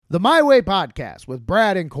The My Way Podcast with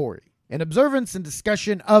Brad and Corey, an observance and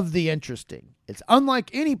discussion of the interesting. It's unlike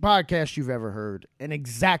any podcast you've ever heard, and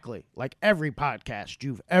exactly like every podcast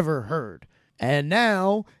you've ever heard. And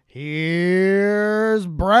now, here's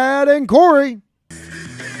Brad and Corey.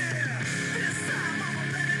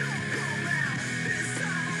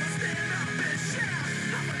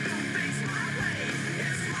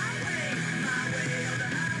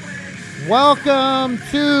 Welcome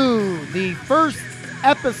to the first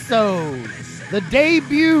episode, the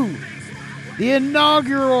debut, the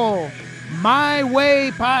inaugural My Way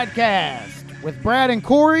Podcast with Brad and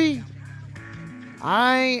Corey.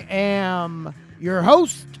 I am your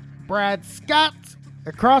host, Brad Scott.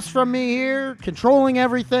 Across from me here, controlling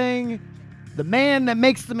everything, the man that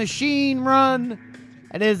makes the machine run,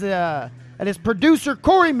 and is producer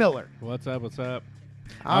Corey Miller. What's up? What's up?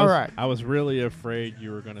 All right. I was really afraid you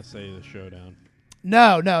were going to say the showdown.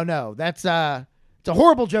 No. That's it's a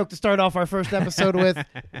horrible joke to start off our first episode with.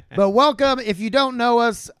 But welcome. If you don't know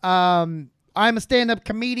us, I'm a stand-up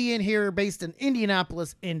comedian here based in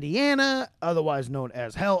Indianapolis, Indiana, otherwise known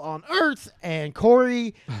as Hell on Earth. And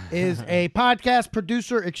Corey is a podcast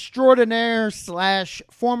producer extraordinaire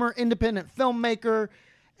 / former independent filmmaker.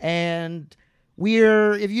 And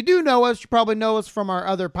if you do know us, you probably know us from our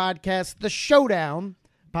other podcast, The Showdown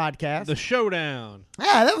podcast. The Showdown.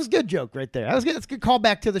 Yeah, that was a good joke right there. That was good. That's a good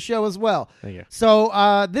callback to the show as well. Thank you.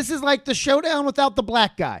 So this is like the Showdown without the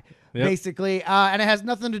black guy, Yep. basically, and it has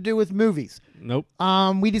nothing to do with movies. Nope.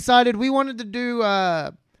 We decided we wanted to do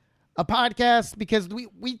a podcast because we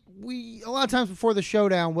a lot of times before the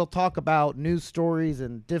Showdown, we'll talk about news stories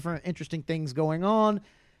and different interesting things going on.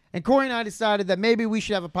 And Corey and I decided that maybe we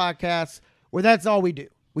should have a podcast where that's all we do.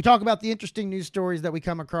 We talk about the interesting news stories that we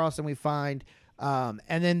come across and we find. And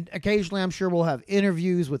then occasionally I'm sure we'll have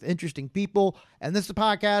interviews with interesting people. And this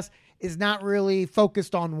podcast is not really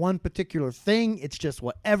focused on one particular thing. It's just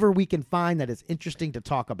whatever we can find that is interesting to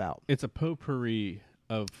talk about. It's a potpourri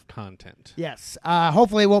of content. Yes.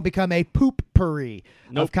 Hopefully it won't become a poop-pourri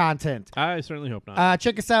Nope. of content. I certainly hope not.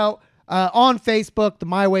 Check us out on Facebook, the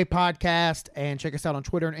My Way Podcast, and check us out on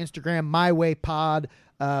Twitter and Instagram, My Way Pod.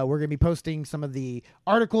 We're going to be posting some of the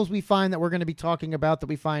articles we find that we're going to be talking about that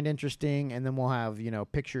we find interesting, and then we'll have,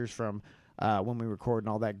 pictures from when we record and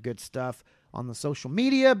all that good stuff on the social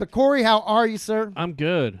media. But Corey, how are you, sir? I'm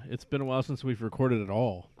good. It's been a while since we've recorded at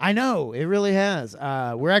all. I know, it really has.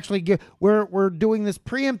 We're actually we're doing this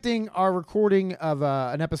preempting our recording of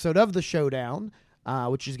an episode of The Showdown,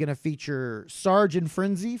 which is going to feature Sarge and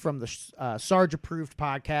Frenzy from the Sarge Approved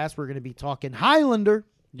podcast. We're going to be talking Highlander.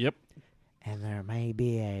 Yep. And there may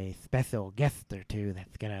be a special guest or two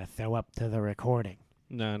that's going to throw up to the recording.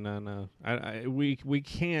 No. We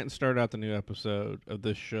can't start out the new episode of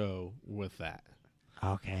this show with that.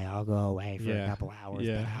 Okay, I'll go away for a couple hours,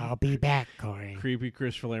 but I'll be back, Corey. Creepy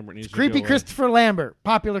Christopher Lambert needs to Creepy go Christopher Lambert,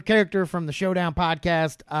 popular character from the Showdown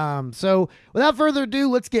podcast. So without further ado,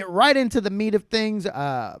 let's get right into the meat of things.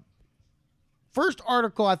 First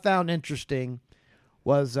article I found interesting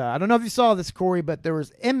was, I don't know if you saw this, Corey, but there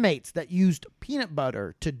was inmates that used peanut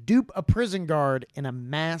butter to dupe a prison guard in a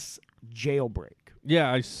mass jailbreak.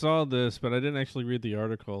 Yeah, I saw this, but I didn't actually read the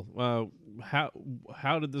article.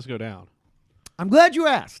 How did this go down? I'm glad you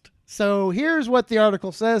asked. So here's what the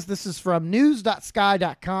article says. This is from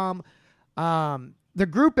news.sky.com. The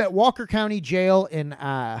group at Walker County Jail in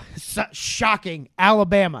shocking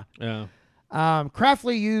Alabama. Yeah.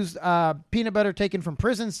 Craftly used peanut butter taken from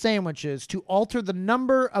prison sandwiches to alter the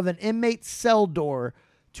number of an inmate's cell door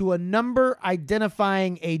to a number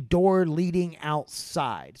identifying a door leading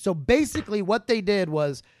outside. So basically what they did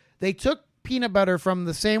was they took peanut butter from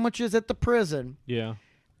the sandwiches at the prison. Yeah.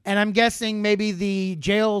 And I'm guessing maybe the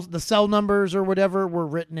cell numbers or whatever were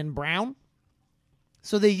written in brown.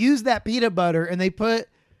 So they used that peanut butter and they put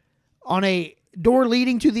on a door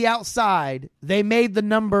leading to the outside, they made the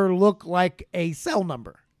number look like a cell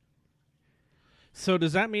number. So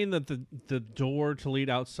does that mean that the door to lead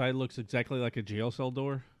outside looks exactly like a jail cell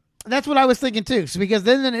door? That's what I was thinking too. So because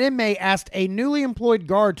then an inmate asked a newly employed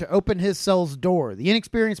guard to open his cell's door. The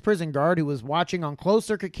inexperienced prison guard, who was watching on closed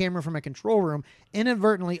circuit camera from a control room,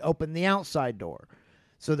 inadvertently opened the outside door.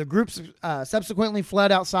 So the group subsequently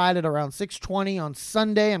fled outside at around 6:20 on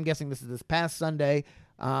Sunday. I'm guessing this is this past Sunday.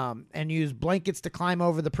 And used blankets to climb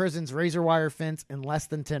over the prison's razor wire fence in less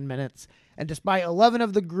than 10 minutes. And despite 11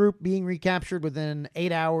 of the group being recaptured within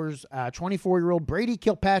 8 hours, 24-year-old Brady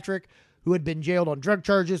Kilpatrick, who had been jailed on drug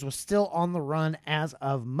charges, was still on the run as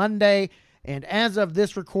of Monday. And as of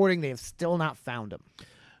this recording, they have still not found him.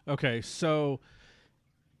 Okay, so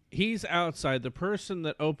he's outside. The person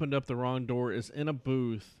that opened up the wrong door is in a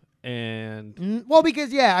booth, And Well,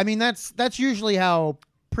 because I mean that's usually how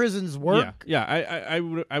prisons work. yeah, I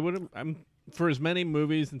would. I'm for as many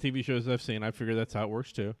movies and TV shows I've seen, I figure that's how it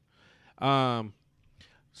works too.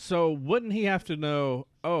 So wouldn't he have to know?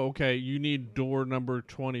 Oh, okay, you need door number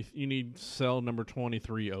 20. You need cell number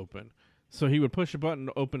 23 open. So he would push a button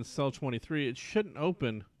to open cell 23. It shouldn't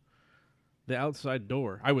open the outside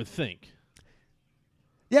door, I would think.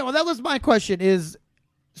 Yeah, well, that was my question. Is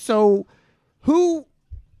so who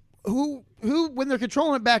when they're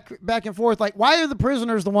controlling it back and forth, like why are the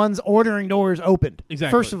prisoners the ones ordering doors opened?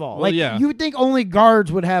 Exactly. First of all, Well, you would think only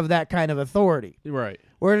guards would have that kind of authority. Right.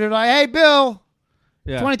 Where they're like, "Hey, Bill,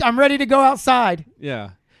 Yeah. 20, I'm ready to go outside."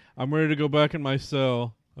 Yeah. I'm ready to go back in my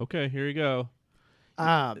cell. Okay, here you go.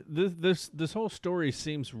 This whole story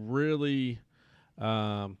seems really,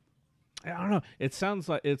 I don't know. It sounds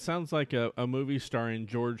like a movie starring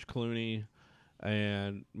George Clooney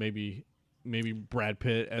and maybe Brad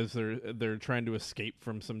Pitt as they're trying to escape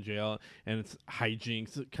from some jail, and it's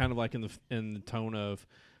hijinks, kind of like in the tone of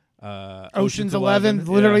Ocean's 11,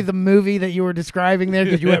 literally the movie that you were describing there,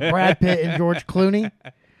 because you had Brad Pitt and George Clooney.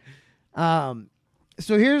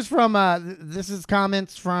 So here's from this is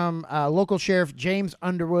comments from local sheriff James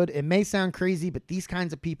Underwood. It may sound crazy, but these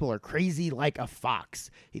kinds of people are crazy like a fox.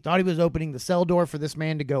 He thought he was opening the cell door for this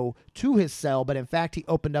man to go to his cell, but in fact he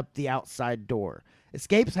opened up the outside door.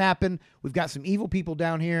 Escapes happen. We've got some evil people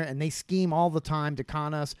down here, and they scheme all the time to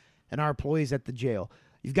con us and our employees at the jail.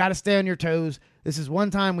 You've got to stay on your toes. This is one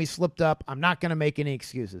time we slipped up. I'm not going to make any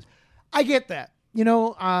excuses. I get that.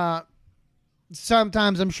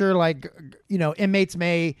 Sometimes I'm sure, inmates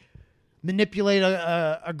may manipulate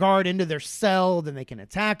a guard into their cell, then they can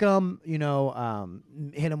attack them,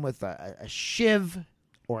 hit them with a shiv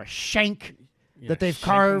or a shank that they've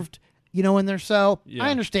carved, in their cell. Yeah.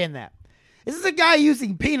 I understand that. This is a guy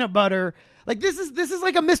using peanut butter. Like this is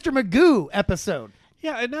like a Mr. Magoo episode.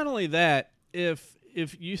 Yeah, and not only that, if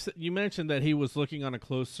you mentioned that he was looking on a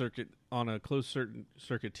closed circuit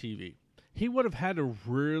TV, he would have had to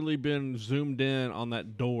really been zoomed in on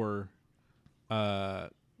that door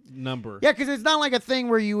number. Yeah, because it's not like a thing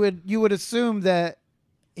where you would assume that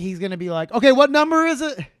he's going to be like, okay, what number is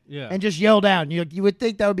it? Yeah, and just yell down. You would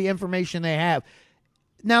think that would be information they have.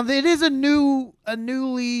 Now, it is a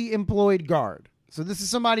newly employed guard. So this is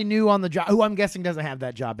somebody new on the job who I'm guessing doesn't have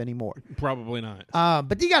that job anymore. Probably not.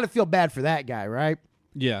 But you got to feel bad for that guy, right?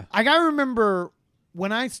 Yeah. I remember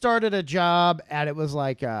when I started a job it was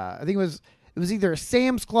like, I think it was either a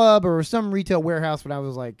Sam's Club or some retail warehouse when I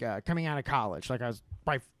was like coming out of college. Like I was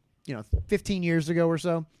probably, 15 years ago or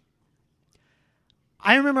so.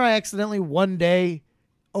 I remember I accidentally one day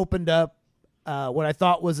opened up what I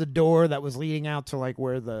thought was a door that was leading out to like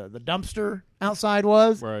where the dumpster outside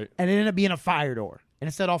was. Right. And it ended up being a fire door. And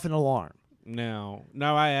it set off an alarm. Now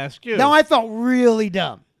I ask you. Now I felt really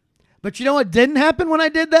dumb. But you know what didn't happen when I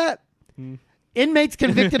did that? Inmates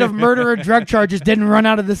convicted of murder or drug charges didn't run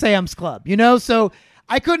out of the Sam's Club. So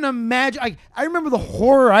I couldn't imagine. I remember the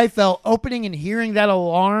horror I felt opening and hearing that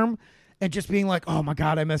alarm and just being like, oh my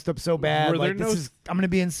God, I messed up so bad. I'm going to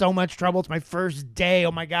be in so much trouble. It's my first day.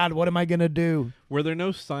 Oh my God, what am I going to do? Were there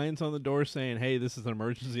no signs on the door saying, hey, this is an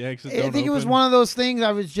emergency exit? I think it was one of those things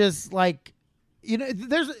I was just like,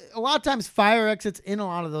 there's a lot of times fire exits in a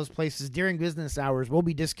lot of those places during business hours will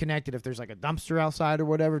be disconnected if there's like a dumpster outside or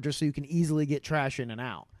whatever, just so you can easily get trash in and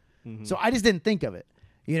out. Mm-hmm. So I just didn't think of it.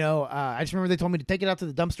 I just remember they told me to take it out to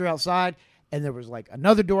the dumpster outside, and there was like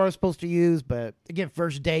another door I was supposed to use, but again,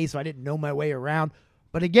 first day, so I didn't know my way around.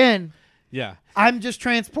 But again, yeah, I'm just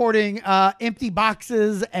transporting empty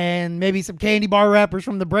boxes and maybe some candy bar wrappers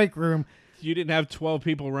from the break room. You didn't have 12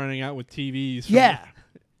 people running out with TVs. Yeah.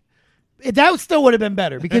 That still would have been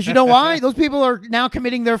better, because you know why? Those people are now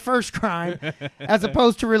committing their first crime as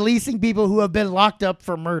opposed to releasing people who have been locked up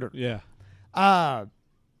for murder. Yeah.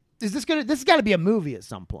 This has got to be a movie at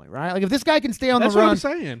some point, right? Like if this guy can stay on That's the run. That's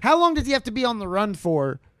what I'm saying. How long does he have to be on the run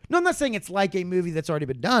for? No, I'm not saying it's like a movie that's already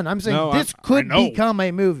been done. I'm saying this could become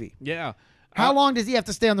a movie. Yeah. How long does he have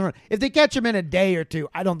to stay on the run? If they catch him in a day or two,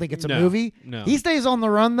 I don't think it's a movie. No. He stays on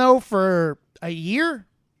the run though for a year.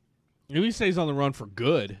 If he stays on the run for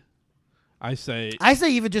good, I say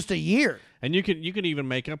even just a year. And you can even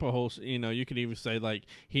make up a whole. You can even say like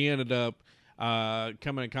he ended up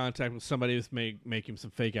coming in contact with somebody that's make him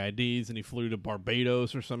some fake IDs, and he flew to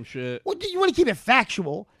Barbados or some shit. Well, you want to keep it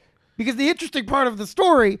factual, because the interesting part of the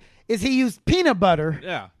story is he used peanut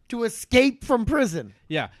butter to escape from prison.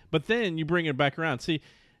 Yeah, but then you bring it back around. See,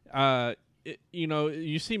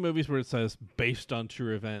 you see movies where it says based on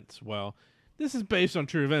true events. Well, this is based on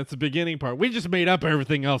true events. The beginning part, we just made up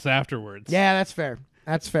everything else afterwards. Yeah, that's fair.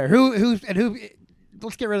 That's fair. Who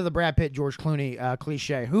let's get rid of the Brad Pitt, George Clooney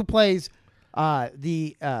cliche. Who plays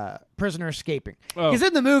the prisoner escaping? Because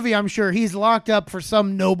in the movie, I'm sure he's locked up for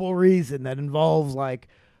some noble reason that involves, like,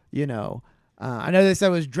 I know they said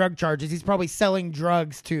it was drug charges. He's probably selling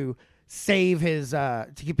drugs to save his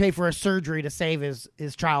to pay for a surgery to save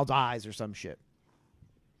his child's eyes or some shit.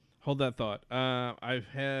 Hold that thought.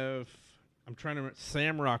 I'm trying to remember.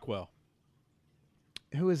 Sam Rockwell.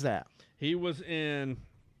 Who is that? He was in.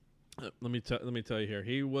 Let me tell you here.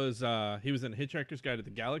 He was in Hitchhiker's Guide to the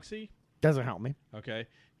Galaxy. Doesn't help me. Okay.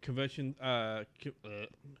 Confessions of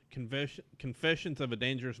a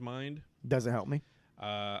Dangerous Mind. Doesn't help me.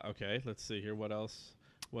 Okay. Let's see here. What else?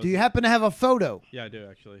 Do you happen to have a photo? Yeah, I do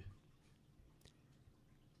actually.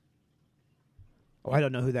 Oh, I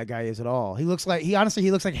don't know who that guy is at all. He looks like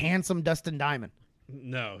handsome Dustin Diamond.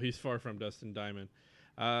 No, he's far from Dustin Diamond.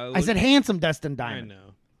 I said handsome Dustin Diamond. I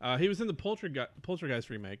know. He was in the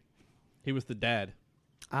Poltergeist remake. He was the dad.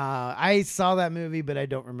 I saw that movie, but I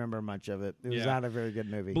don't remember much of it. It was Yeah. not a very good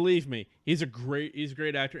movie. Believe me, he's a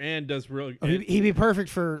great actor and does really. He'd be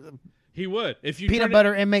perfect for He would if you Peanut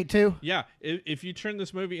Butter Inmate too. Yeah, if you turn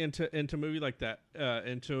this movie into a movie like that,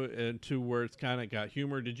 into where it's kind of got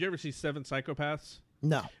humor. Did you ever see Seven Psychopaths?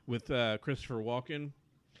 No, With Christopher Walken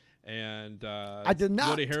and I did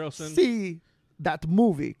not Woody Harrelson. see that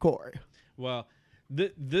movie, Corey. Well,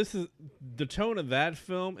 this is the tone of that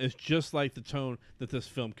film is just like the tone that this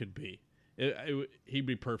film could be. He'd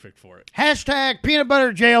be perfect for it. Hashtag Peanut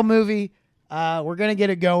Butter Jail movie. We're gonna get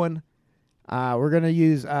it going. We're gonna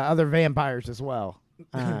use other vampires as well.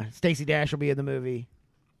 Stacey Dash will be in the movie.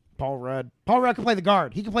 Paul Rudd. Paul Rudd can play the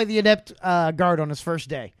guard. He can play the adept guard on his first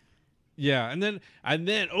day. Yeah, and then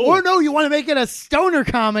Or no, you want to make it a stoner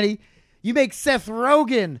comedy? You make Seth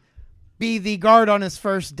Rogen be the guard on his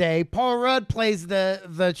first day. Paul Rudd plays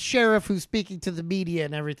the sheriff who's speaking to the media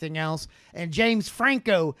and everything else, and James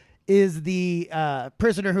Franco is the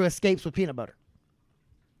prisoner who escapes with peanut butter.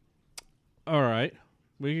 all right,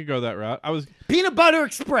 we could go that route. Peanut Butter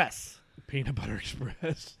Express. Peanut Butter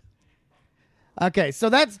Express. Okay, so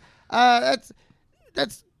that's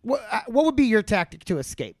what would be your tactic to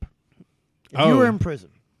escape if you were in prison?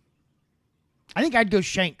 I think I'd go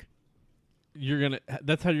shank.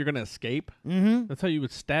 That's how you're gonna escape. Mm-hmm. That's how you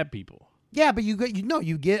would stab people. Yeah, but you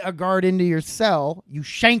get a guard into your cell, you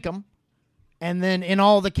shank him, and then in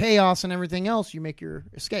all the chaos and everything else, you make your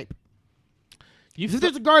escape. If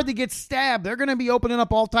there's a guard that gets stabbed, they're going to be opening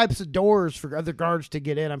up all types of doors for other guards to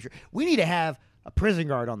get in, I'm sure. We need to have a prison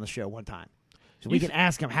guard on the show one time so we can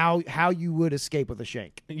ask him how you would escape with a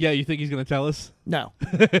shank. Yeah, you think he's going to tell us? No.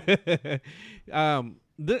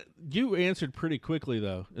 You answered pretty quickly,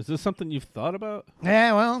 though. Is this something you've thought about?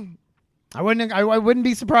 Yeah, well, I wouldn't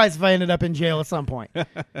be surprised if I ended up in jail at some point.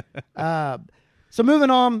 So moving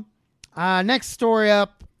on, next story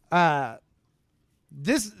up.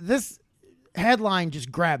 This headline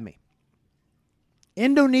just grabbed me.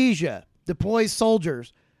 Indonesia deploys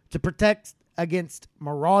soldiers to protect against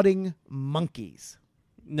marauding monkeys.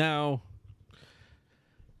 Now,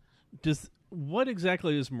 what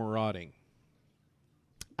exactly is marauding?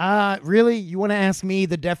 Really? You want to ask me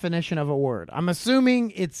the definition of a word? I'm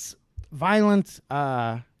assuming it's violent.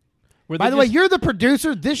 By the way, you're the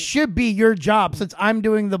producer. This should be your job since I'm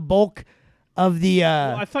doing the bulk of the...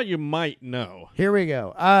 Well, I thought you might know. Here we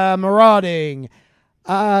go. Marauding.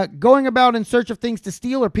 Going about in search of things to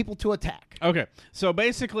steal or people to attack. Okay, so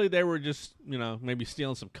basically they were just, maybe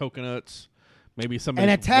stealing some coconuts, maybe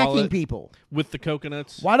somebody's and attacking wallet people with the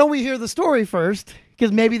coconuts. Why don't we hear the story first?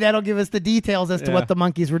 Because maybe that'll give us the details as to what the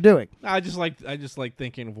monkeys were doing. I just like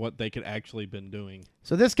thinking of what they could actually been doing.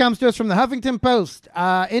 So this comes to us from the Huffington Post.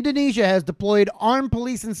 Indonesia has deployed armed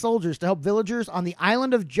police and soldiers to help villagers on the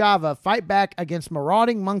island of Java fight back against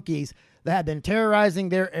marauding monkeys that have been terrorizing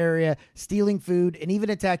their area, stealing food, and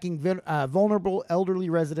even attacking vulnerable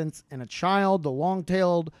elderly residents and a child. The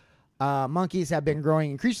long-tailed monkeys have been growing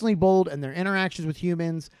increasingly bold in their interactions with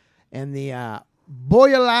humans, and the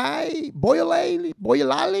Boyolali,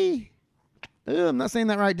 I'm not saying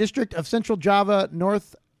that right, district of Central Java,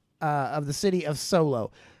 north of the city of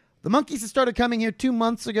Solo. The monkeys had started coming here 2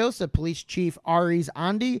 months ago, said Police Chief Aris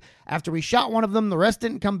Andi. After we shot one of them, the rest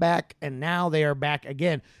didn't come back, and now they are back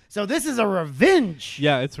again. So this is a revenge.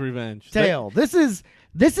 Yeah, it's revenge tale. This is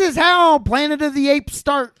how Planet of the Apes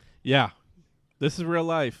start. Yeah. This is real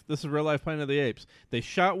life. This is real life Planet of the Apes. They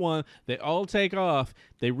shot one. They all take off.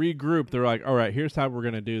 They regroup. They're like, all right, here's how we're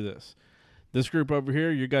going to do this. This group over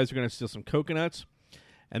here, you guys are going to steal some coconuts,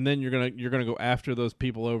 and then you're gonna go after those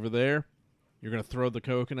people over there. You're going to throw the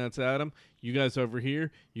coconuts at them. You guys over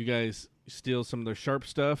here, you guys steal some of their sharp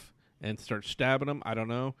stuff and start stabbing them. I don't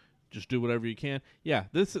know. just do whatever you can. Yeah,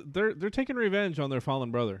 they're taking revenge on their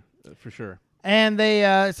fallen brother for sure. And they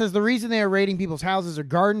it says the reason they are raiding people's houses or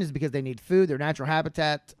gardens is because they need food. Their natural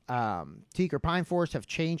habitat, teak or pine forests, have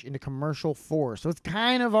changed into commercial forest. So it's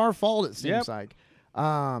kind of our fault, it seems like.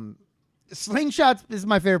 Slingshots, this is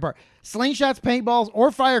my favorite part. Slingshots, paintballs,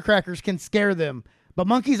 or firecrackers can scare them, but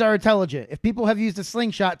monkeys are intelligent. If people have used a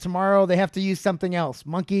slingshot tomorrow, they have to use something else.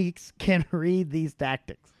 Monkeys can read these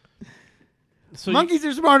tactics. So Monkeys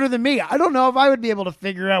are smarter than me. I don't know if I would be able to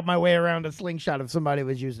figure out my way around a slingshot if somebody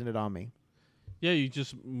was using it on me. Yeah, you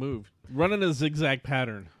just move. Run in a zigzag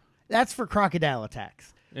pattern. That's for crocodile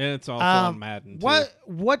attacks. And it's also on Madden, too.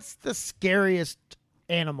 What's the scariest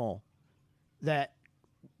animal that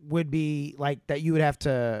would be like that you would have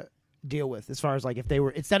to deal with as far as like if they were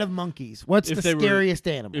instead of monkeys? What's the scariest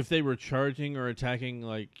animal? If they were charging or attacking,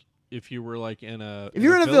 like if you were like in a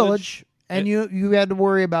village and you had to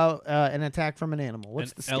worry about an attack from an animal,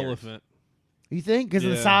 what's the scariest? Elephant? You think because of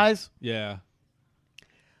the size? Yeah.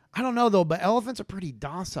 I don't know though, but elephants are pretty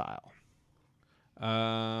docile.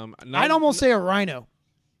 I'd almost say a rhino.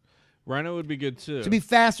 Rhino would be good too. To be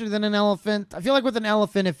faster than an elephant. I feel like with an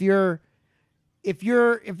elephant, if you're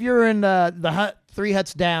in the hut 3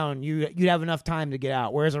 huts down, you'd have enough time to get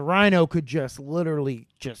out. Whereas a rhino could just literally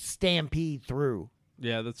just stampede through.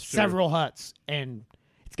 Yeah, that's true. Several huts, and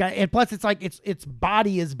plus it's like its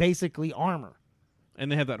body is basically armor.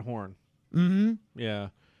 And they have that horn. Mm-hmm. Yeah.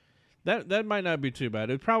 That might not be too bad.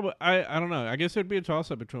 It probably I don't know. I guess it would be a toss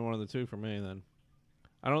up between one of the two for me then.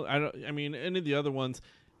 I mean any of the other ones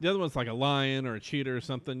like a lion or a cheetah or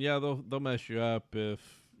something, yeah, they'll mess you up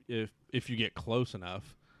if you get close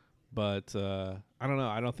enough. But I don't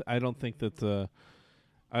know. I don't think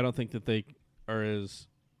that they are as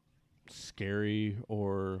scary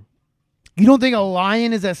or. You don't think a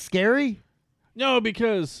lion is as scary? No,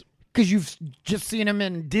 because you've just seen him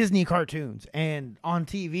in Disney cartoons and on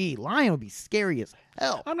TV. Lion would be scary as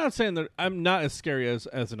hell. I'm not saying that I'm not as scary as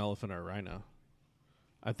an elephant or a rhino.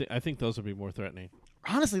 I think those would be more threatening.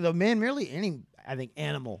 Honestly, though, man, merely any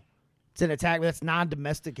animal it's an attack that's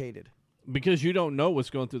non-domesticated. Because you don't know what's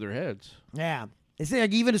going through their heads. Yeah. It's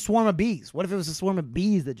like even a swarm of bees. What if it was a swarm of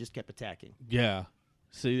bees that just kept attacking? Yeah.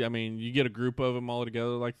 See, I mean, you get a group of them all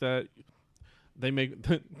together like that. They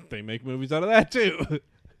make movies out of that too.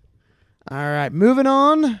 All right, moving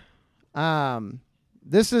on.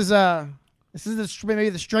 This is maybe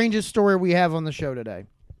the strangest story we have on the show today.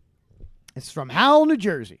 It's from Howell, New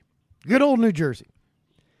Jersey. Good old New Jersey.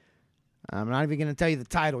 I'm not even going to tell you the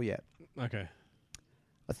title yet. Okay.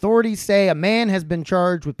 Authorities say a man has been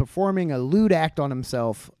charged with performing a lewd act on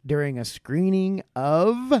himself during a screening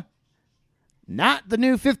of not the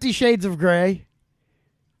new 50 Shades of Grey,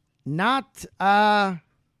 not trying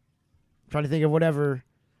to think of whatever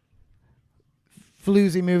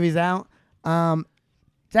floozy movies out.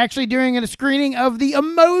 It's actually during a screening of the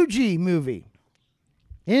Emoji Movie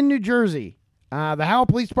in New Jersey. The Howell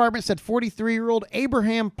Police Department said 43-year-old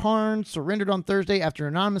Abraham Parnes surrendered on Thursday after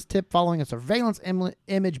an anonymous tip following a surveillance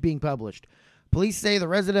image being published. Police say the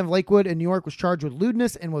resident of Lakewood in New York was charged with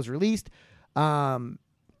lewdness and was released.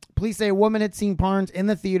 Police say a woman had seen Parnes in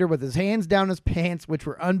the theater with his hands down his pants, which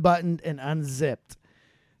were unbuttoned and unzipped.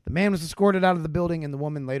 The man was escorted out of the building, and the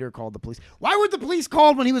woman later called the police. Why were the police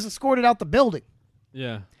called when he was escorted out the building?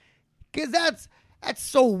 Yeah. Because that's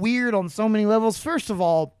so weird on so many levels. First of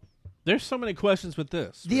all, there's so many questions with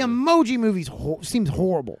this. The Emoji Movie seems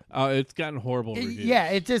horrible. It's gotten horrible reviews. Yeah,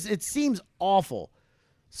 it seems awful.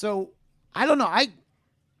 So, I don't know.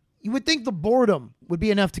 You would think the boredom would be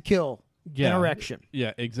enough to kill an erection.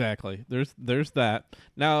 Yeah, exactly. There's that.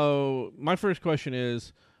 Now, my first question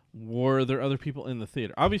is, were there other people in the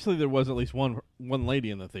theater? Obviously, there was at least one lady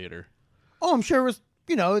in the theater. Oh, I'm sure it was,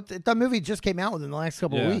 that movie just came out within the last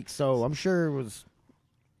couple of weeks, so I'm sure it was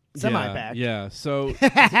semi-back. Yeah, so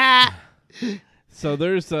so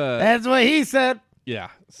there's that's what he said. Yeah.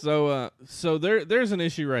 So there's an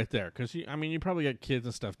issue right there cuz you probably got kids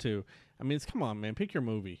and stuff too. I mean, come on, man, pick your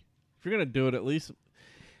movie. If you're going to do it, at least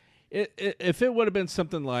if it would have been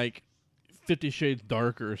something like 50 Shades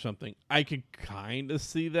Darker or something, I could kind of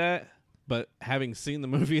see that, but having seen the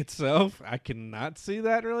movie itself, I cannot see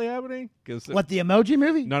that really happening. What, the Emoji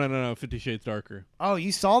Movie? No, 50 Shades Darker. Oh,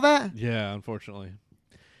 you saw that? Yeah, unfortunately.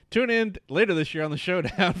 Tune in later this year on the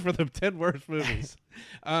Showdown for the 10 worst movies.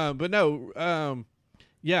 But no,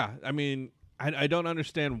 yeah, I mean, I don't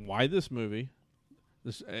understand why this movie.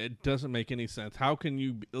 It doesn't make any sense. How can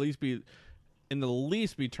you at least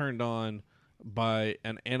be turned on by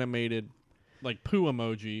an animated, like, poo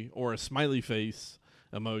emoji or a smiley face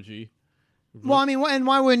emoji? Well, I mean, and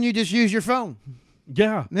why wouldn't you just use your phone?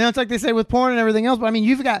 Yeah. It's like they say with porn and everything else, but I mean,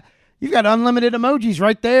 you've got You've got unlimited emojis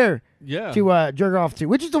right there Yeah. to jerk off to.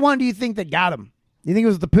 Which is the one do you think that got him? You think it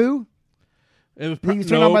was the poo? It was Think he was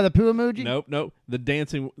turned on by the poo emoji? Nope. The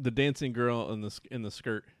dancing girl in the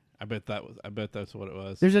skirt. I bet that's what it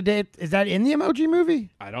was. There's a date. Is that in the emoji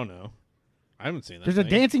movie? I don't know. I haven't seen that. There's a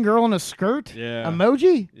dancing girl in a skirt? Yeah.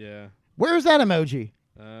 Emoji? Yeah. Where's that emoji?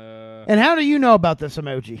 And how do you know about this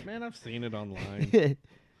emoji? Man, I've seen it online.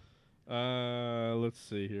 Let's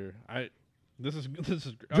see here. This is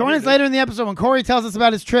Join us later in the episode when Corey tells us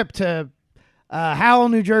about his trip to Howell,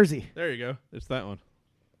 New Jersey. There you go. It's that one.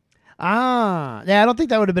 Yeah, I don't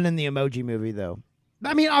think that would have been in the emoji movie, though.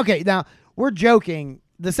 I mean, okay, now, we're joking.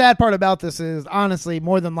 The sad part about this is, honestly,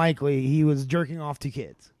 more than likely, he was jerking off to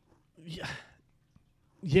kids.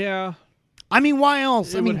 Yeah. I mean, why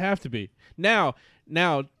else? It would have to be. Now,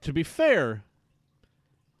 to be fair,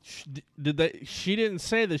 she didn't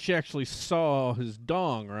say that she actually saw his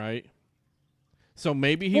dong, right? So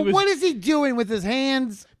maybe he was. What is he doing with his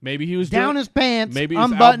hands? Maybe he was down his pants, maybe he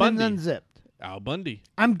was unbuttoned Al and Bundy. unzipped. Al Bundy.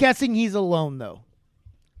 I'm guessing he's alone, though.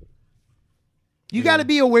 You got to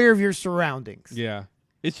be aware of your surroundings. Yeah.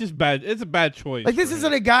 It's just bad. It's a bad choice. Like, this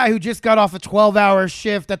isn't a guy who just got off a 12-hour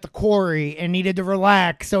shift at the quarry and needed to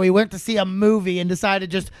relax, so he went to see a movie and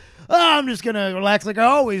decided I'm just going to relax like I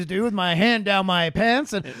always do with my hand down my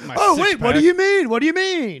pants. And wait, what do you mean? What do you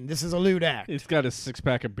mean? This is a lewd act. He's got a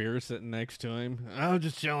 6-pack of beer sitting next to him. I'm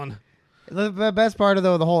just chilling. The best part of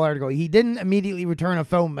the whole article, he didn't immediately return a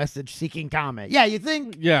phone message seeking comment. Yeah, you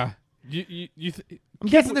think? Yeah. I'm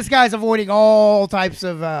guessing this guy's avoiding all types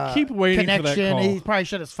of keep waiting connection. for that call. He probably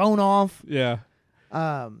shut his phone off. Yeah.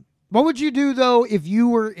 What would you do though if you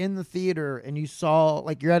were in the theater and you saw,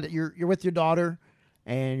 like, you're with your daughter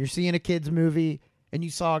and you're seeing a kids movie and you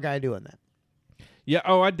saw a guy doing that? Yeah.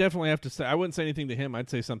 Oh, I definitely have to say. I wouldn't say anything to him. I'd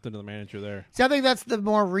say something to the manager there. See, I think that's the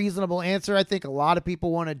more reasonable answer. I think a lot of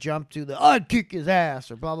people want to jump to I'd kick his ass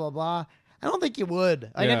or blah blah blah. I don't think you would.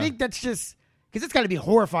 Like, Yeah. I think that's just. Because it's got to be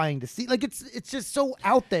horrifying to see. Like, it's just so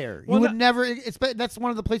out there. Well, you would never expect. That's one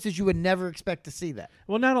of the places you would never expect to see that.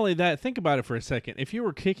 Well, not only that, think about it for a second. If you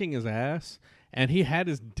were kicking his ass and he had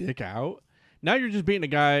his dick out, now you're just beating a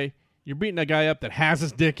guy. You're beating a guy up that has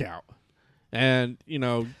his dick out, and you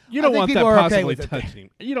don't want that possibly touching him.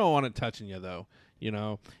 You don't want it touching you though.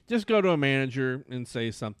 Just go to a manager and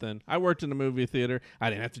say something. I worked in a movie theater. I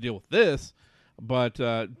didn't have to deal with this. But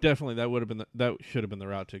definitely, that should have been the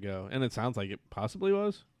route to go, and it sounds like it possibly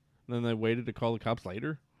was. And then they waited to call the cops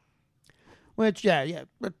later. Which, yeah,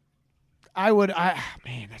 but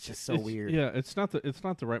man, that's just so weird. Yeah, it's not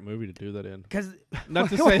the right movie to do that in. Because Not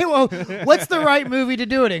to say, well, what's the right movie to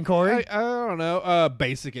do it in, Corey? I don't know.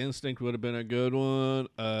 Basic Instinct would have been a good one.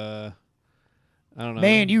 I don't know.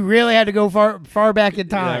 Man, you really had to go far back in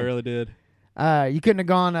time. Yeah, I really did. You couldn't have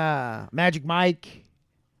gone Magic Mike.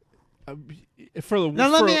 Now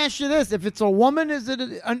let me ask you this: if it's a woman, is it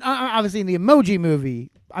obviously in the Emoji Movie?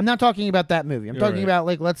 I'm not talking about that movie. I'm talking about,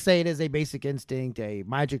 like, let's say it is a Basic Instinct, a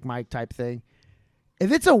Magic Mike type thing.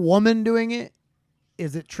 If it's a woman doing it,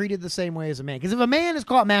 is it treated the same way as a man? Because if a man is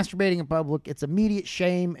caught masturbating in public, it's immediate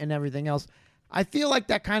shame and everything else. I feel like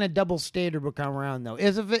that kind of double standard would come around, though.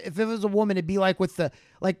 If it was a woman, it'd be like with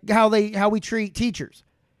how we treat teachers.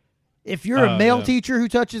 If you're a male teacher who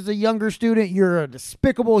touches a younger student, you're a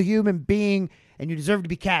despicable human being and you deserve to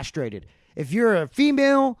be castrated. If you're a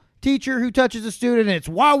female teacher who touches a student, it's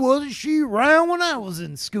why wasn't she around when I was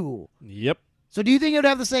in school? Yep. So do you think it would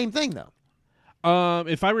have the same thing, though?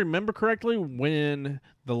 If I remember correctly, when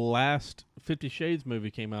the last 50 Shades movie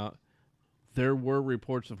came out, there were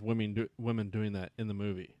reports of women doing that in the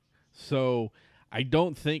movie. So I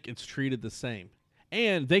don't think it's treated the same.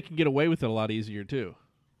 And they can get away with it a lot easier, too.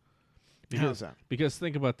 Because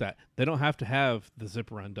think about that. They don't have to have the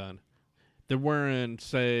zipper undone. They're wearing,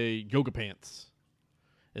 say, yoga pants.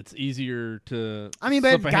 It's easier to. I mean,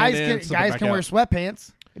 but guys can wear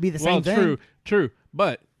sweatpants. It'd be the same thing. Well, true.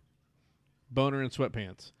 But boner in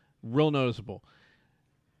sweatpants, real noticeable.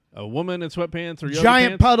 A woman in sweatpants or yoga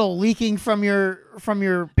giant pants, puddle leaking from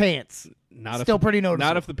your pants. Still pretty noticeable.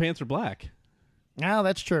 Not if the pants are black. No,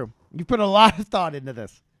 that's true. You put a lot of thought into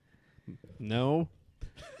this. No.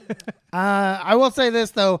 I will say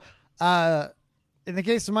this, though. In the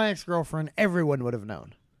case of my ex-girlfriend, everyone would have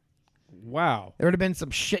known. Wow. There would have been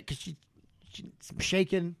some shit, because some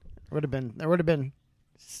shaking. There would have been.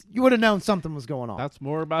 You would have known something was going on. That's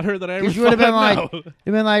more about her than I ever you would have been like, know.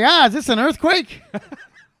 you'd been like, is this an earthquake?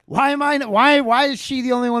 Why is she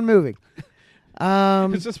the only one moving?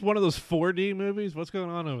 It's just one of those 4D movies. What's going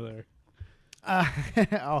on over there?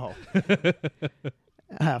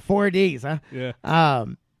 4Ds, huh? Yeah.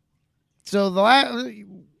 So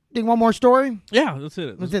think one more story. Yeah, that's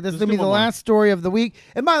it. That's it. This is going to be the last story of the week.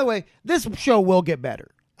 And by the way, this show will get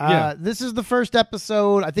better. This is the first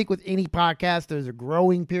episode. I think with any podcast, there's a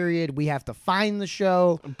growing period. We have to find the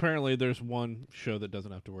show. Apparently, there's one show that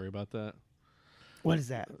doesn't have to worry about that. What is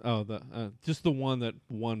that? Oh, just the one that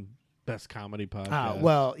won Best Comedy Podcast.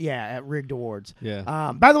 Well, yeah, at Rigged Awards.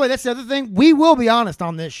 Yeah. By the way, that's the other thing. We will be honest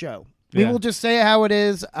on this show. We will just say how it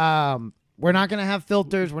is. We're not going to have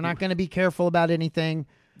filters. We're not going to be careful about anything.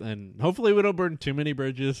 And hopefully we don't burn too many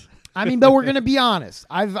bridges. I mean, but we're going to be honest.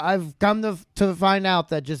 I've come to find out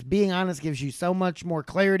that just being honest gives you so much more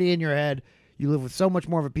clarity in your head. You live with so much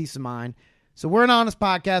more of a peace of mind. So we're an honest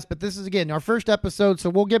podcast, but this is, again, our first episode, so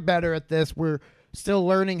we'll get better at this. We're still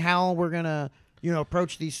learning how we're going to,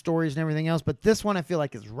 approach these stories and everything else. But this one I feel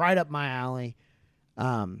like is right up my alley.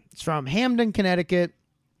 It's from Hamden, Connecticut.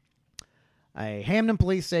 Hamden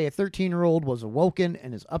police say a 13-year-old was awoken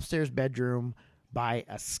in his upstairs bedroom by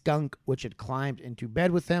a skunk which had climbed into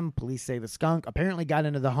bed with him. Police say the skunk apparently got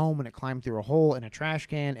into the home when it climbed through a hole in a trash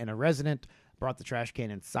can, and a resident brought the trash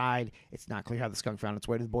can inside. It's not clear how the skunk found its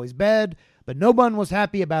way to the boy's bed, but no one was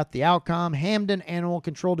happy about the outcome. Hamden Animal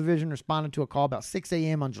Control Division responded to a call about 6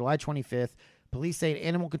 a.m. on July 25th. Police say an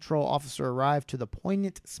animal control officer arrived to the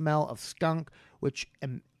poignant smell of skunk, which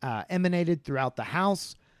emanated throughout the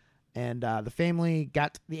house. And the family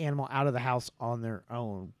got the animal out of the house on their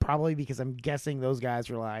own, probably because I'm guessing those guys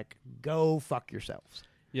were like, go fuck yourselves.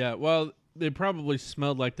 Yeah, well, they probably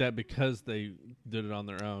smelled like that because they did it on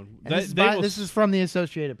their own. This is from the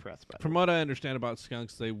Associated Press. From what I understand about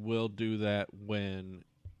skunks, they will do that when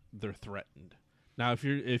they're threatened. Now,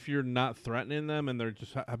 if you're not threatening them and they're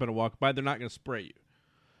just happen to walk by, they're not going to spray you.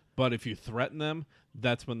 But if you threaten them,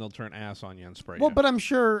 that's when they'll turn ass on you and spray you. Well, but I'm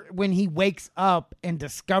sure when he wakes up and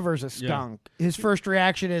discovers a skunk, his first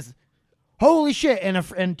reaction is, holy shit,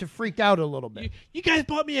 and to freak out a little bit. You guys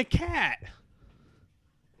bought me a cat.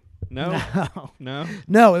 No? No?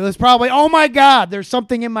 No, it was probably, oh my God, there's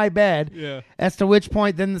something in my bed. Yeah. As to which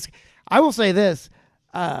point then I will say this.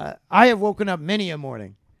 I have woken up many a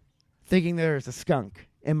morning thinking there's a skunk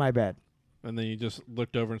in my bed. And then you just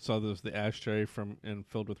looked over and saw there was the ashtray and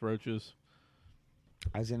filled with roaches.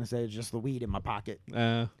 I was going to say it's just the weed in my pocket.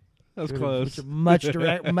 That was close. It's a much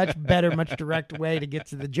better, much direct way to get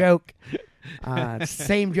to the joke.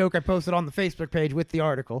 Same joke I posted on the Facebook page with the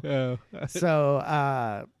article. Oh. So,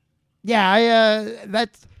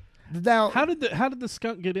 that's now. How did the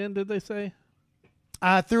skunk get in? Did they say?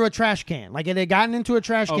 Through a trash can. Like it had gotten into a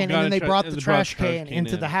trash can, and then they brought the trash can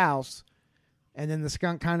into the house, and then the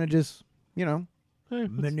skunk kind of just,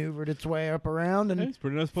 maneuvered its way up around and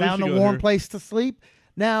found a warm place to sleep.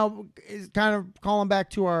 Now, it's kind of calling back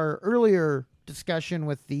to our earlier discussion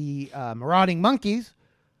with the marauding monkeys.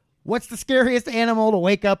 What's the scariest animal to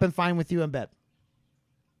wake up and find with you in bed?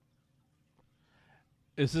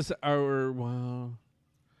 Is this a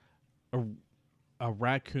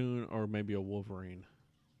raccoon or maybe a wolverine?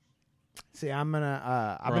 See, I'm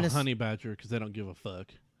gonna a honey badger because they don't give a fuck.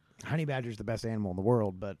 Honey badger's the best animal in the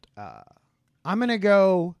world, but I'm gonna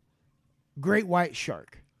go great white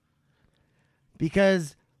shark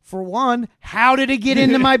because, for one, how did it get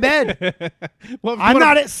into my bed? Well, I'm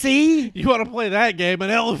not at sea. You want to play that game?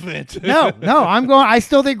 An elephant? No. I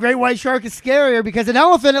still think great white shark is scarier because an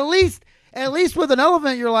elephant, at least with an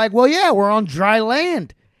elephant, you're like, well, yeah, we're on dry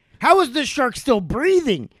land. How is this shark still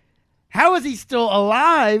breathing? How is he still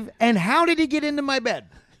alive? And how did he get into my bed?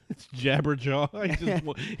 It's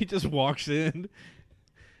Jabberjaw. He just walks in.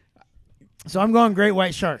 So I'm going great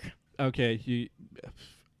white shark. Okay,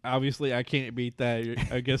 obviously I can't beat that.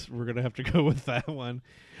 I guess we're gonna have to go with that one.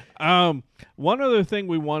 One other thing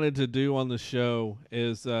we wanted to do on the show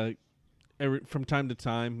is from time to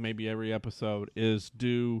time, maybe every episode, is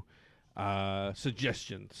do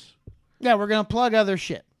suggestions. Yeah, we're gonna plug other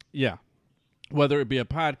shit. Yeah. Whether it be a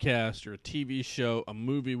podcast or a TV show, a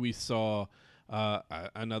movie we saw,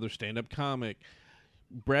 another stand-up comic.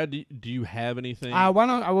 Brad, do you have anything? I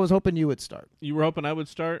was hoping you would start. You were hoping I would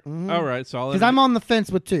start? Mm-hmm. All right. So because I'm on the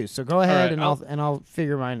fence with two. So go ahead, right, I'll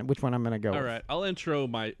figure which one I'm going to go with. All right. I'll intro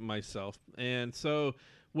myself. And so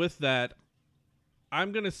with that,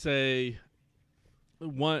 I'm going to say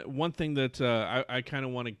one thing that I kind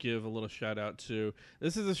of want to give a little shout out to.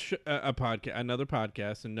 This is a podcast, another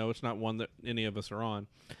podcast, and no, it's not one that any of us are on.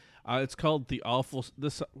 It's called The Awful...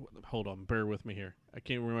 Hold on, bear with me here. I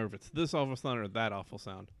can't remember if it's This Awful Sound or That Awful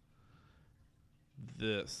Sound.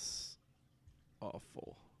 This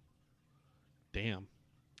Awful. Damn.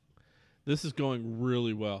 This is going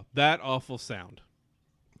really well. That Awful Sound.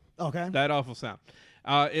 Okay. That Awful Sound.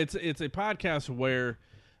 It's a podcast where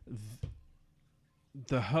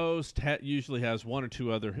the host usually has one or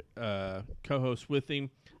two other co-hosts with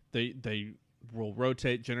him. They will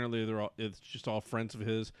rotate. Generally, it's just all friends of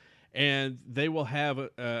his, and they will have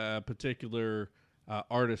a particular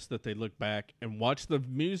artist that they look back and watch the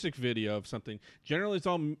music video of something. Generally, it's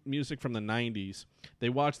all music from the 90s. They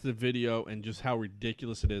watch the video and just how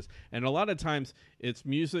ridiculous it is. And a lot of times, it's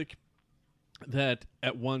music that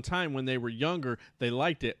at one time when they were younger, they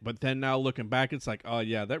liked it. But then now looking back, it's like, oh,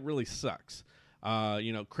 yeah, that really sucks.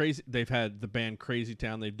 Crazy. They've had the band Crazy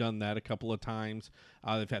Town. They've done that a couple of times.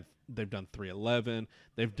 They've done 311.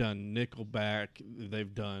 They've done Nickelback.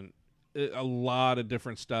 They've done a lot of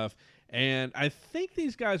different stuff. And I think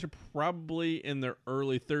these guys are probably in their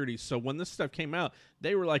early 30s. So when this stuff came out,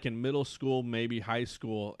 they were like in middle school, maybe high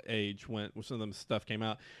school age when some of them stuff came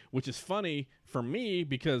out, which is funny for me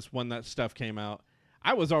because when that stuff came out,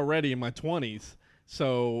 I was already in my 20s.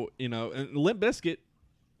 So, and Limp Bizkit,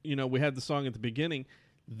 we had the song at the beginning.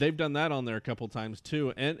 They've done that on there a couple times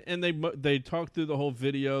too. And they talk through the whole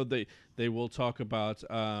video. They will talk about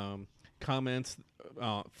comments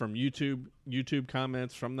from YouTube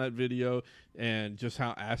comments from that video, and just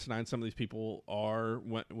how asinine some of these people are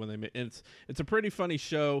when they make. It's a pretty funny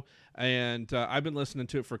show, and I've been listening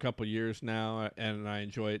to it for a couple years now, and I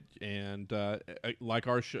enjoy it. And like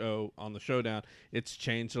our show on the Showdown, it's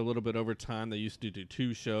changed a little bit over time. They used to do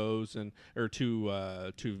two shows or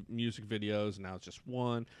two music videos, and now it's just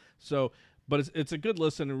one. So, but it's a good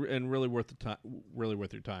listen and really worth the time. Really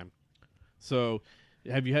worth your time. So.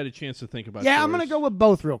 Have you had a chance to think about? Yeah, I'm going to go with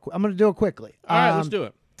both real quick. I'm going to do it quickly. All right, let's do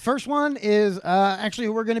it. First one is actually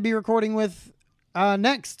who we're going to be recording with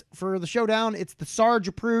next for the Showdown. It's the Sarge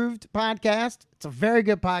Approved podcast. It's a very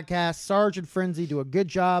good podcast. Sarge and Frenzy do a good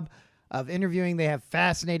job of interviewing. They have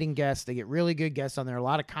fascinating guests. They get really good guests on there. A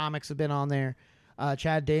lot of comics have been on there.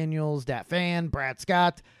 Chad Daniels, Dat Fan, Brad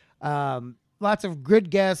Scott. Lots of good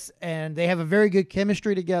guests, and they have a very good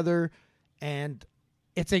chemistry together, and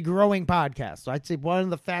it's a growing podcast. So I'd say one of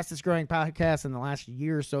the fastest growing podcasts in the last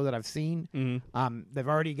year or so that I've seen. Mm-hmm. They've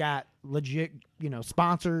already got legit,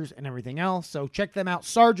 sponsors and everything else. So check them out.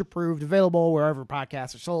 Sarge Approved, available wherever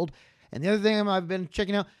podcasts are sold. And the other thing I've been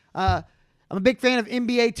checking out, I'm a big fan of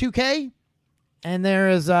NBA 2K. And there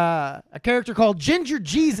is a character called Ginger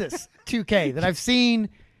Jesus 2K that I've seen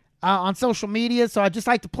on social media. So I'd just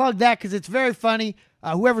like to plug that because it's very funny.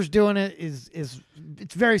 Whoever's doing it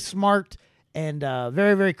it's very smart and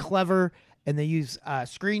very, very clever, and they use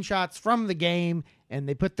screenshots from the game, and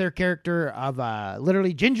they put their character of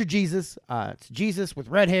literally Ginger Jesus. It's Jesus with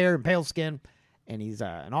red hair and pale skin, and he's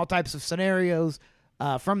in all types of scenarios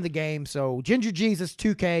from the game. So Ginger Jesus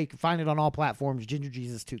 2K, you can find it on all platforms, Ginger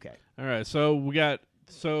Jesus 2K. All right, so we got,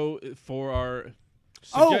 for our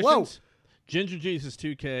suggestions, Ginger Jesus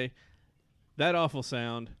 2K, That Awful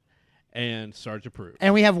Sound, and Sarge Approved.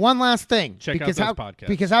 And we have one last thing. Check out those podcasts.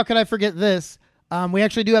 Because how could I forget this? We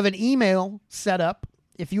actually do have an email set up.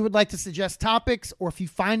 If you would like to suggest topics, or if you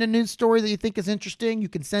find a news story that you think is interesting, you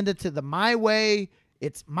can send it to the My Way.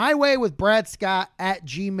 It's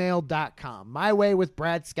mywaywithbradscott@gmail.com.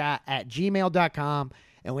 mywaywithbradscott@gmail.com.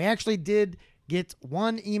 And we actually did get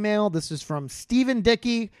one email. This is from Stephen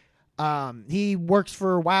Dickey. He works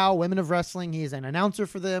for WOW, Women of Wrestling. He is an announcer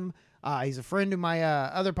for them. He's a friend of my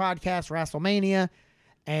other podcast, WrestleMania,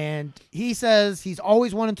 and he says he's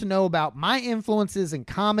always wanted to know about my influences in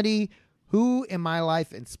comedy, who in my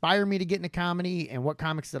life inspired me to get into comedy, and what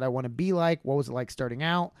comics did I want to be like, what was it like starting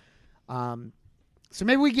out. So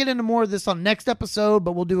maybe we get into more of this on next episode,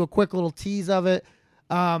 but we'll do a quick little tease of it.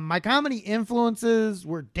 My comedy influences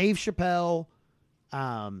were Dave Chappelle,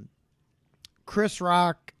 Chris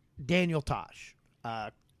Rock, Daniel Tosh.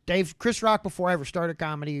 Chris Rock, before I ever started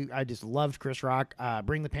comedy, I just loved Chris Rock.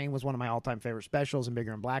 Bring the Pain was one of my all-time favorite specials, and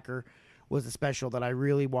Bigger and Blacker was the special that I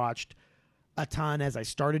really watched a ton as I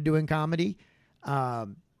started doing comedy.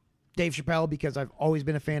 Dave Chappelle, because I've always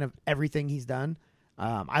been a fan of everything he's done.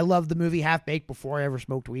 I loved the movie Half Baked before I ever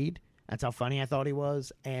smoked weed. That's how funny I thought he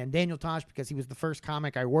was. And Daniel Tosh, because he was the first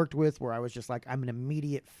comic I worked with where I was just like, I'm an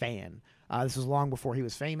immediate fan. This was long before he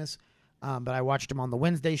was famous. But I watched him on the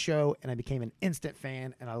Wednesday show, and I became an instant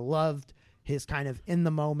fan, and I loved his kind of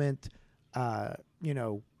in-the-moment,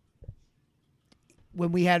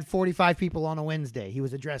 when we had 45 people on a Wednesday, he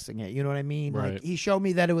was addressing it, you know what I mean? Right. Like, he showed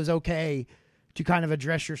me that it was okay to kind of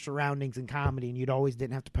address your surroundings in comedy, and you'd always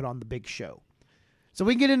didn't have to put on the big show. So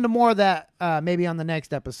we can get into more of that maybe on the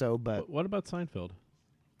next episode. But what about Seinfeld?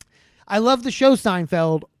 I love the show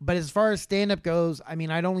Seinfeld, but as far as stand-up goes, I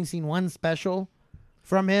mean, I'd only seen one special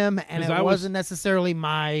from him, and it wasn't necessarily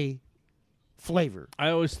my flavor.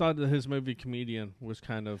 I always thought that his movie Comedian was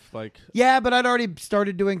kind of like... Yeah, but I'd already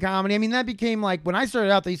started doing comedy. I mean, that became like, when I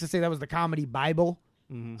started out, they used to say that was the comedy Bible,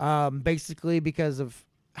 basically because of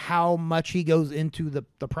how much he goes into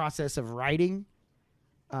the process of writing.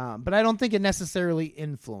 But I don't think it necessarily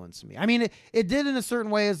influenced me. I mean, it did in a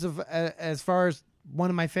certain way as far as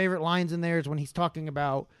one of my favorite lines in there is when he's talking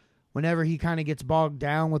about whenever he kind of gets bogged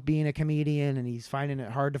down with being a comedian and he's finding it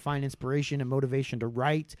hard to find inspiration and motivation to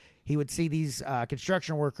write, he would see these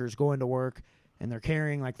construction workers going to work and they're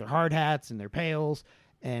carrying like their hard hats and their pails.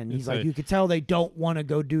 And he's like, you could tell they don't want to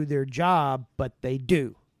go do their job, but they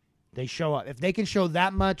do. They show up. If they can show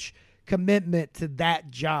that much commitment to that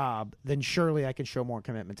job, then surely I can show more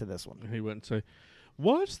commitment to this one. He wouldn't say,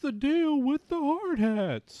 what's the deal with the hard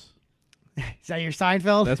hats? Is that your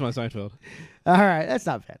Seinfeld? That's my Seinfeld. All right. That's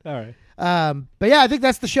not bad. All right. But yeah, I think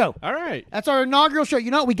that's the show. All right. That's our inaugural show.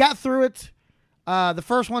 You know, we got through it. The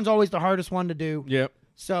first one's always the hardest one to do. Yep.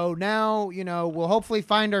 So now, you know, we'll hopefully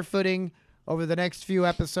find our footing over the next few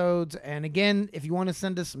episodes. And again, if you want to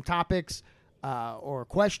send us some topics or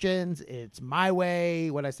questions, it's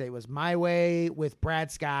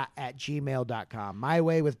mywaywithbradscott@gmail.com.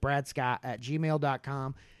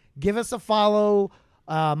 mywaywithbradscott@gmail.com. Give us a follow,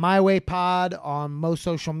 My Way Pod, on most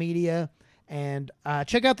social media. And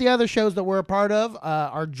check out the other shows that we're a part of.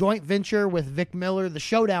 Our joint venture with Vic Miller, the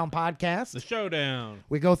Showdown podcast. The Showdown.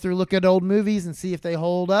 We go through, look at old movies and see if they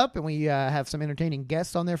hold up. And we have some entertaining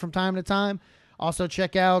guests on there from time to time. Also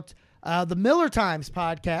check out the Miller Times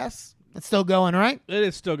podcast. It's still going, right? It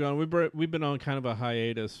is still going. We've been on kind of a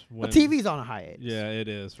hiatus. Well, TV's on a hiatus. Yeah, it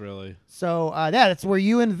is, really. So that's where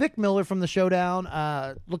you and Vic Miller from the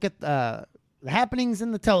Showdown look at the happenings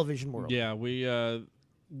in the television world. Yeah, we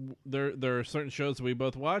there are certain shows that we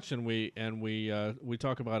both watch, and we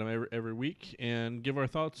talk about them every week and give our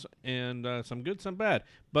thoughts, and some good, some bad.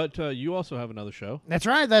 But you also have another show. That's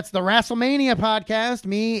right. That's the WrestleMania podcast.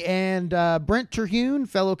 Me and Brent Terhune,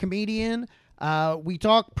 fellow comedian. We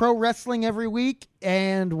talk pro wrestling every week,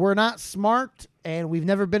 and we're not smart, and we've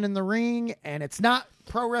never been in the ring, and it's not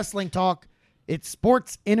pro wrestling talk. It's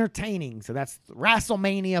sports entertaining. So that's the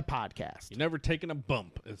WrestleMania podcast. You've never taken a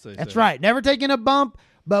bump, as they That's say. right. Never taken a bump,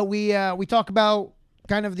 but we talk about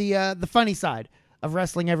kind of the funny side of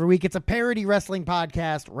wrestling every week. It's a parody wrestling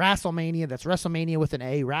podcast, WrestleMania. That's WrestleMania with an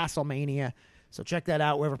A, WrestleMania. So check that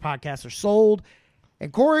out wherever podcasts are sold.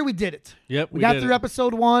 And Corey, we did it. Yep, we got through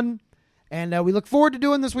episode 1. And we look forward to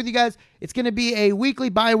doing this with you guys. It's going to be a weekly,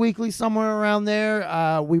 bi-weekly, somewhere around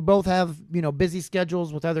there. We both have, busy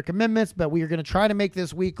schedules with other commitments, but we are going to try to make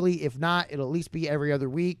this weekly. If not, it'll at least be every other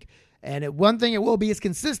week. And one thing it will be is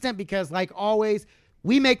consistent because, like always,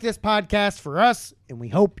 we make this podcast for us, and we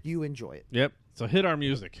hope you enjoy it. Yep. So hit our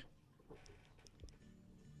music.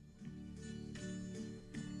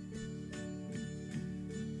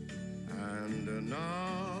 And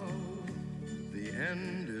now the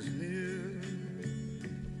end is near.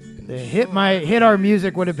 The hit our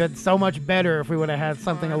music would have been so much better if we would have had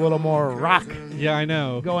something a little more rock Yeah, I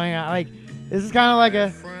know. going on. Like, this is kind of like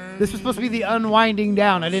this was supposed to be the unwinding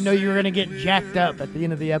down. I didn't know you were going to get jacked up at the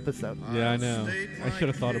end of the episode. Yeah, I know. I should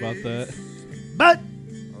have thought about that. But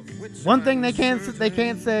one thing they can't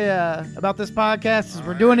say about this podcast is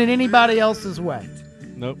we're doing it anybody else's way.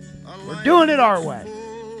 Nope. We're doing it our way.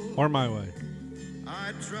 Or my way.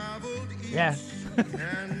 Yeah.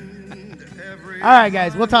 All right,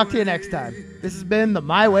 guys. We'll talk to you next time. This has been the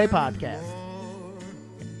My Way Podcast.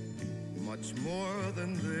 Much more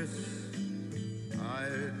than this, I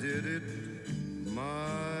did it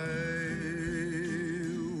my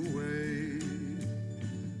way.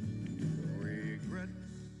 Regrets,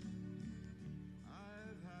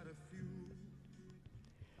 I've had a few.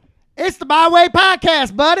 It's the My Way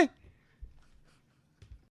Podcast, buddy.